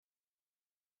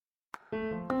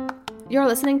You're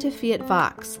listening to Fiat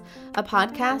Vox, a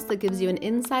podcast that gives you an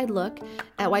inside look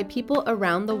at why people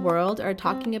around the world are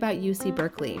talking about UC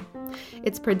Berkeley.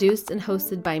 It's produced and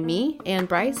hosted by me, Anne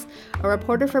Bryce, a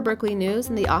reporter for Berkeley News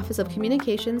in the Office of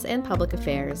Communications and Public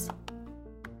Affairs.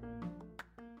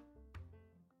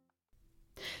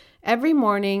 Every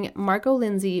morning, Marco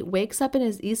Lindsay wakes up in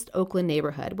his East Oakland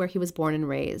neighborhood where he was born and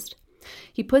raised.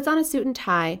 He puts on a suit and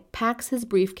tie, packs his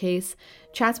briefcase,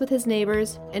 chats with his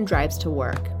neighbors, and drives to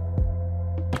work.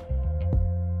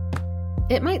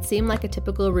 It might seem like a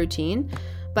typical routine,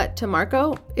 but to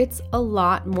Marco, it's a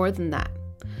lot more than that.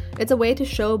 It's a way to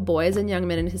show boys and young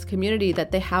men in his community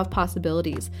that they have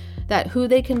possibilities, that who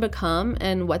they can become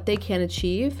and what they can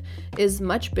achieve is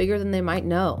much bigger than they might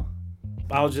know.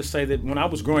 I'll just say that when I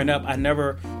was growing up, I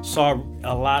never saw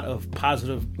a lot of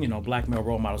positive, black male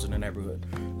role models in the neighborhood.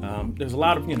 There's a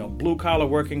lot of, blue collar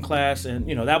working class, and,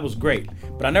 that was great.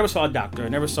 But I never saw a doctor. I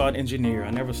never saw an engineer.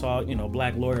 I never saw, a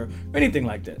black lawyer or anything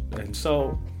like that. And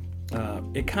so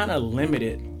it kind of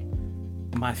limited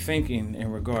my thinking in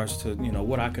regards to,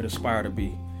 what I could aspire to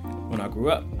be when I grew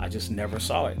up. I just never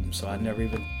saw it. So I never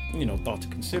even, thought to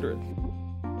consider it.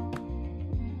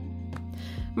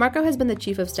 Marco has been the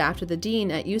chief of staff to the dean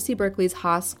at UC Berkeley's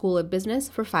Haas School of Business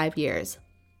for 5 years.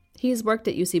 He's worked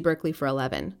at UC Berkeley for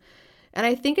 11. And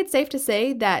I think it's safe to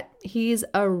say that he's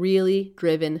a really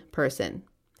driven person.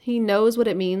 He knows what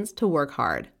it means to work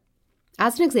hard.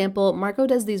 As an example, Marco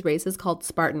does these races called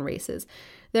Spartan races.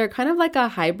 They're kind of like a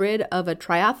hybrid of a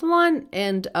triathlon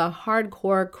and a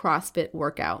hardcore CrossFit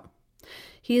workout.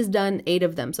 He's done 8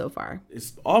 of them so far.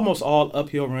 It's almost all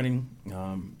uphill running.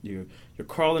 You're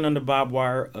crawling under barbed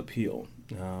wire uphill.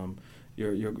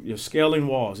 You're scaling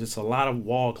walls. It's a lot of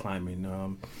wall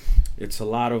climbing. It's a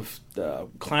lot of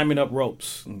climbing up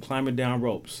ropes and climbing down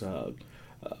ropes.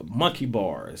 Monkey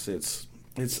bars.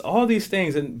 It's all these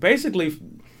things. And basically,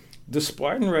 the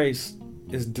Spartan race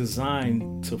is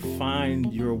designed to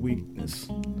find your weakness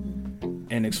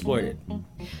and exploit it.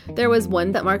 There was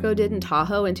one that Marco did in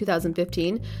Tahoe in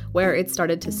 2015 where it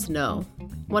started to snow.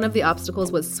 One of the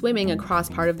obstacles was swimming across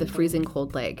part of the freezing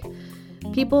cold lake.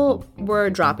 People were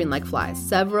dropping like flies.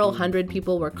 Several hundred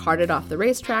people were carted off the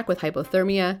racetrack with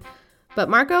hypothermia, but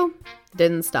Marco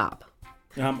didn't stop.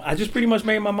 I just pretty much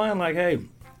made my mind like, hey,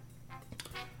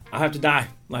 I have to die.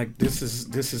 Like, this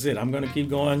is it. I'm going to keep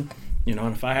going.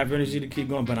 And if I have energy to keep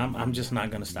going, but I'm just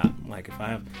not going to stop. Like,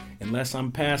 unless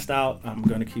I'm passed out, I'm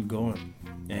going to keep going.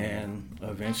 And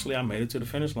eventually I made it to the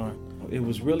finish line. It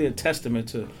was really a testament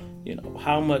to,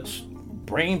 how much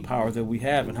brain power that we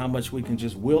have and how much we can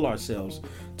just will ourselves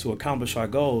to accomplish our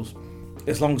goals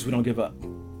as long as we don't give up.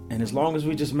 And as long as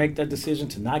we just make that decision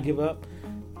to not give up,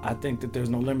 I think that there's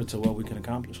no limit to what we can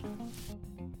accomplish.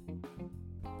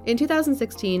 In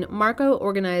 2016, Marco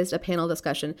organized a panel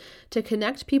discussion to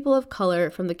connect people of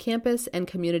color from the campus and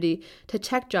community to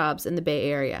tech jobs in the Bay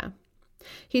Area.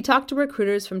 He talked to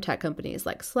recruiters from tech companies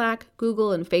like Slack,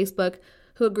 Google, and Facebook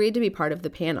who agreed to be part of the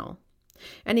panel.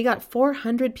 And he got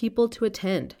 400 people to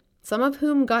attend, some of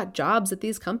whom got jobs at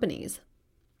these companies.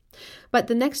 But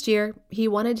the next year, he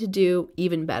wanted to do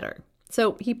even better.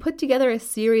 So he put together a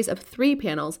series of 3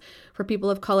 panels for people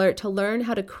of color to learn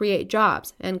how to create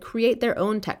jobs and create their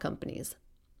own tech companies.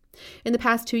 In the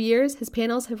past 2 years, his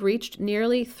panels have reached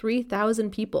nearly 3,000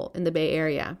 people in the Bay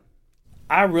Area.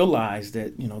 I realized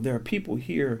that, there are people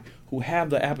here who have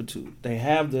the aptitude, they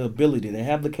have the ability, they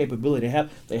have the capability,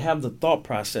 they have the thought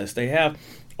process, they have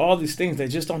all these things, they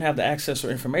just don't have the access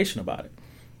or information about it,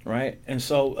 right? And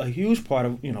so a huge part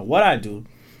of, what I do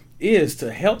is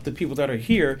to help the people that are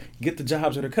here get the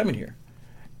jobs that are coming here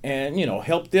and,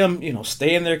 help them,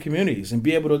 stay in their communities and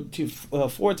be able to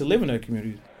afford to live in their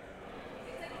communities.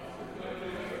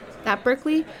 At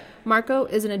Berkeley, Marco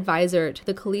is an advisor to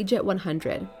the Collegiate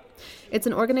 100. It's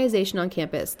an organization on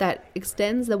campus that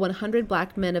extends the 100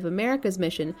 Black Men of America's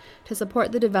mission to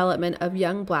support the development of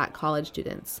young Black college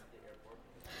students.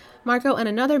 Marco and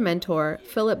another mentor,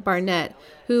 Philip Barnett,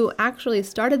 who actually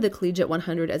started the Collegiate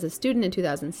 100 as a student in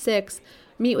 2006,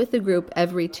 meet with the group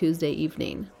every Tuesday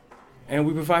evening. And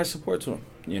we provide support to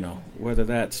them, whether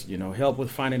that's, help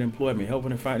with finding employment,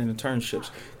 helping in finding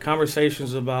internships,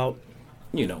 conversations about,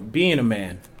 being a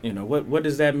man, what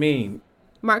does that mean?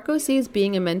 Marco sees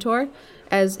being a mentor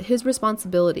as his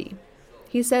responsibility.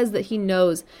 He says that he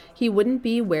knows he wouldn't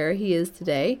be where he is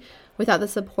today without the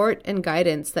support and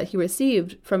guidance that he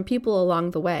received from people along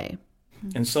the way.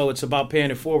 And so it's about paying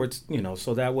it forward,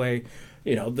 so that way,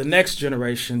 the next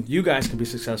generation, you guys can be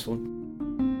successful.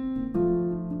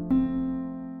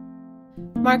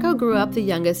 Marco grew up the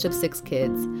youngest of 6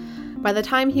 kids. By the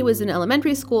time he was in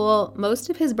elementary school,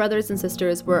 most of his brothers and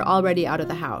sisters were already out of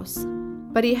the house.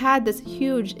 But he had this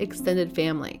huge extended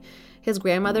family. His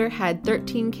grandmother had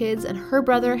 13 kids and her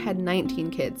brother had 19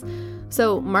 kids.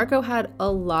 So Marco had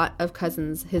a lot of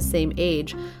cousins his same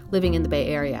age living in the Bay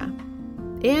Area.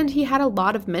 And he had a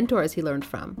lot of mentors he learned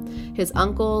from, his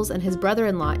uncles and his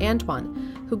brother-in-law,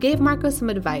 Antoine, who gave Marco some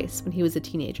advice when he was a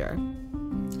teenager.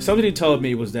 Something he told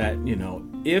me was that,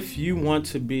 if you want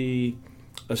to be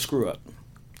a screw-up,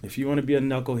 if you want to be a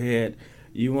knucklehead,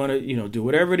 you want to, do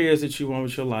whatever it is that you want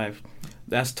with your life,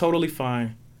 that's totally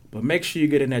fine. But make sure you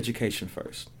get an education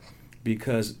first.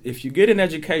 Because if you get an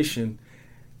education,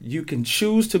 you can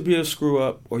choose to be a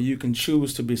screw-up or you can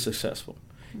choose to be successful.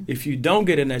 If you don't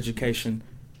get an education,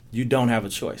 you don't have a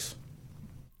choice.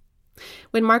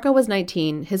 When Marco was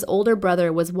 19, his older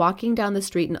brother was walking down the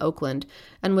street in Oakland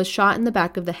and was shot in the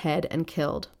back of the head and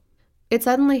killed. It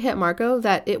suddenly hit Marco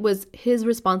that it was his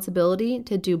responsibility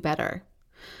to do better.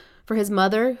 For his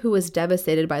mother, who was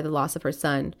devastated by the loss of her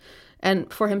son,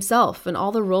 and for himself and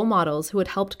all the role models who had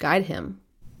helped guide him.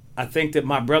 I think that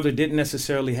my brother didn't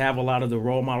necessarily have a lot of the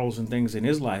role models and things in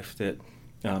his life that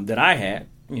I had,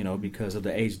 because of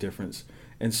the age difference.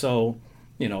 And so,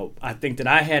 I think that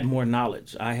I had more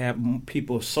knowledge. I had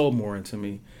people so more into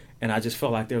me, and I just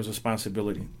felt like there was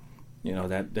responsibility,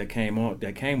 that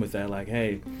came with that. Like,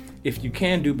 hey, if you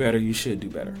can do better, you should do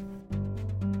better.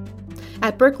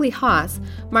 At Berkeley Haas,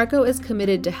 Marco is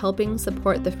committed to helping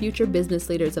support the future business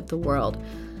leaders of the world,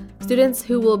 students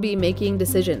who will be making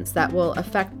decisions that will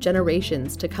affect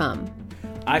generations to come.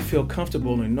 I feel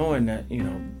comfortable in knowing that,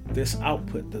 this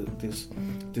output, this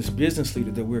business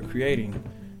leader that we're creating,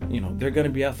 they're going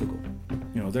to be ethical.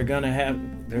 They're going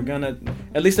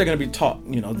to be taught,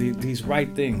 these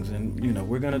right things. And,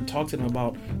 we're going to talk to them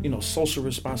about, social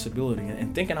responsibility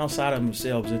and thinking outside of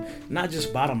themselves and not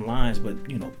just bottom lines, but,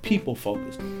 people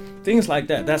focused. Things like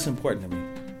that. That's important to me.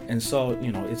 And so,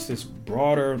 it's this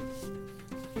broader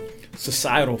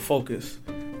societal focus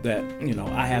that,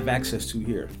 I have access to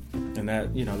here. And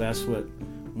that, that's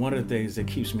one of the things that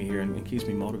keeps me here and keeps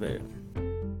me motivated.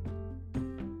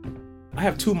 I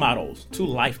have two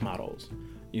life mottos.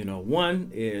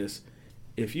 One is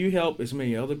if you help as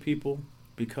many other people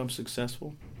become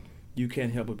successful, you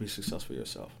can't help but be successful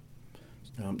yourself.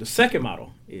 The second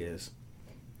motto is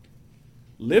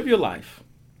live your life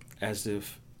as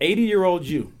if 80-year-old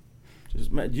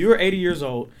you're 80 years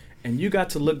old and you got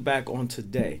to look back on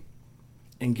today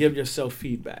and give yourself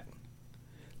feedback.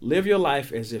 Live your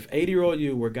life as if 80-year-old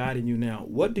you were guiding you now.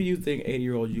 What do you think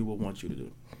 80-year-old you will want you to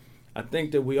do? I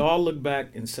think that we all look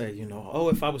back and say,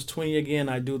 if I was 20 again,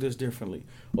 I'd do this differently.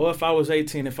 Or if I was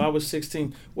 18, if I was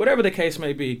 16, whatever the case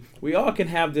may be, we all can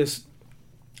have this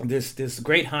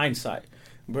great hindsight.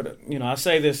 But, I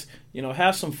say this,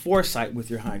 have some foresight with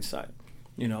your hindsight.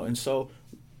 And so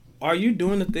are you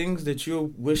doing the things that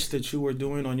you wish that you were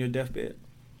doing on your deathbed?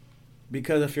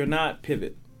 Because if you're not,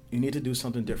 pivot. You need to do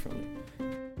something differently.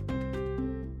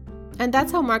 And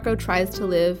that's how Marco tries to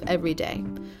live every day,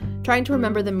 trying to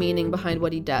remember the meaning behind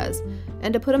what he does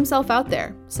and to put himself out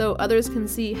there so others can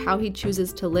see how he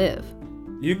chooses to live.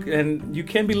 You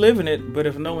can be living it, but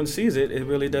if no one sees it, it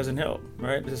really doesn't help,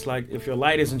 right? It's like if your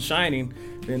light isn't shining,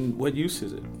 then what use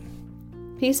is it?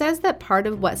 He says that part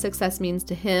of what success means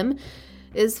to him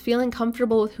is feeling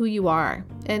comfortable with who you are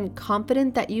and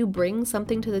confident that you bring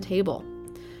something to the table,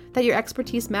 that your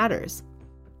expertise matters.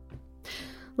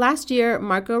 Last year,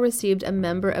 Marco received a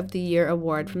Member of the Year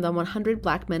award from the 100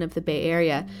 Black Men of the Bay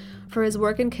Area for his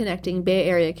work in connecting Bay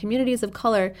Area communities of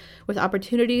color with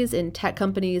opportunities in tech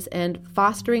companies and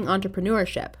fostering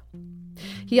entrepreneurship.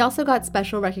 He also got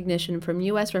special recognition from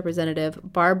U.S. Representative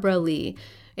Barbara Lee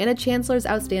and a Chancellor's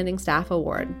Outstanding Staff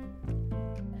Award.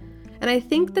 And I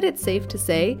think that it's safe to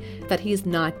say that he's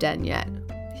not done yet.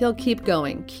 He'll keep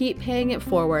going, keep paying it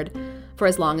forward for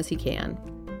as long as he can.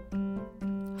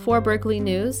 For Berkeley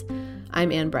News,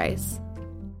 I'm Ann Bryce.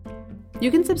 You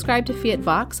can subscribe to Fiat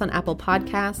Vox on Apple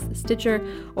Podcasts, Stitcher,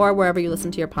 or wherever you listen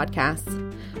to your podcasts.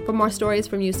 For more stories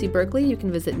from UC Berkeley, you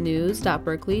can visit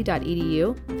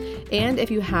news.berkeley.edu. And if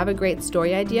you have a great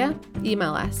story idea,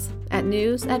 email us at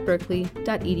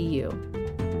news@berkeley.edu.